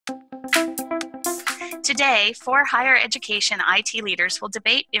Today, 4 higher education IT leaders will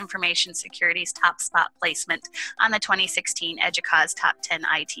debate information security's top spot placement on the 2016 EDUCAUSE Top 10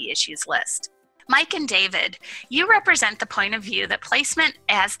 IT Issues list. Mike and David, you represent the point of view that placement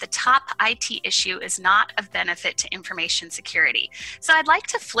as the top IT issue is not of benefit to information security. So I'd like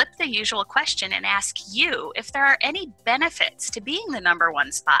to flip the usual question and ask you if there are any benefits to being the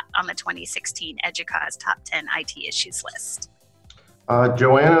 #1 spot on the 2016 EDUCAUSE Top 10 IT Issues list.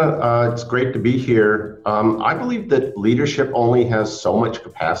 Joanna, it's great to be here. I believe that leadership only has so much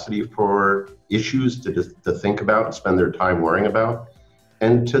capacity for issues to think about and spend their time worrying about.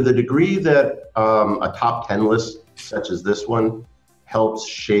 And to the degree that a top 10 list such as this one helps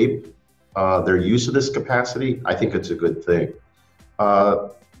shape their use of this capacity, I think it's a good thing.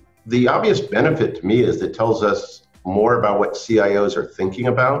 The obvious benefit to me is it tells us more about what CIOs are thinking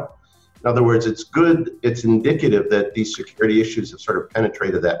about. In other words, it's indicative that these security issues have sort of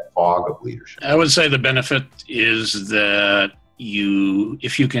penetrated that fog of leadership. I would say the benefit is that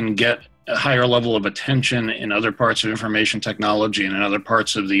if you can get a higher level of attention in other parts of information technology and in other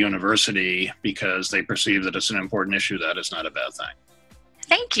parts of the university because they perceive that it's an important issue, that is not a bad thing.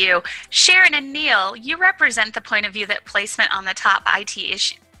 Thank you. Sharon and Neil, you represent the point of view that placement as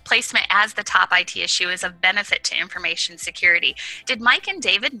the top IT issue is of benefit to information security. Did Mike and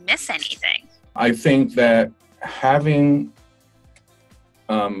David miss anything? I think that having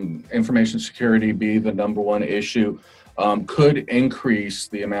information security be the #1 issue could increase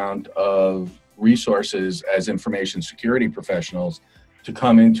the amount of resources as information security professionals to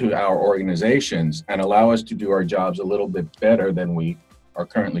come into our organizations and allow us to do our jobs a little bit better than we are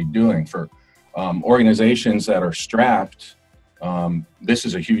currently doing. For organizations that are strapped, this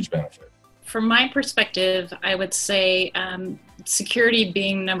is a huge benefit. From my perspective, I would say security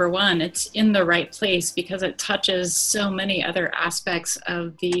being #1, it's in the right place because it touches so many other aspects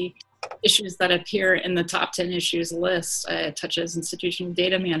of the issues that appear in the top 10 issues list. It touches institutional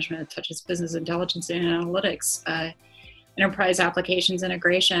data management, it touches business intelligence and analytics, enterprise applications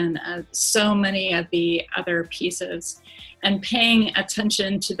integration, so many of the other pieces. And paying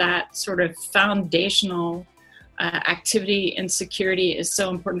attention to that sort of foundational activity in security is so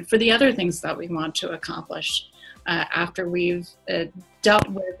important for the other things that we want to accomplish after we've dealt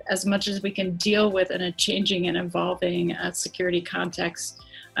with as much as we can deal with in a changing and evolving security context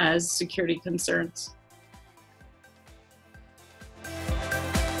as security concerns.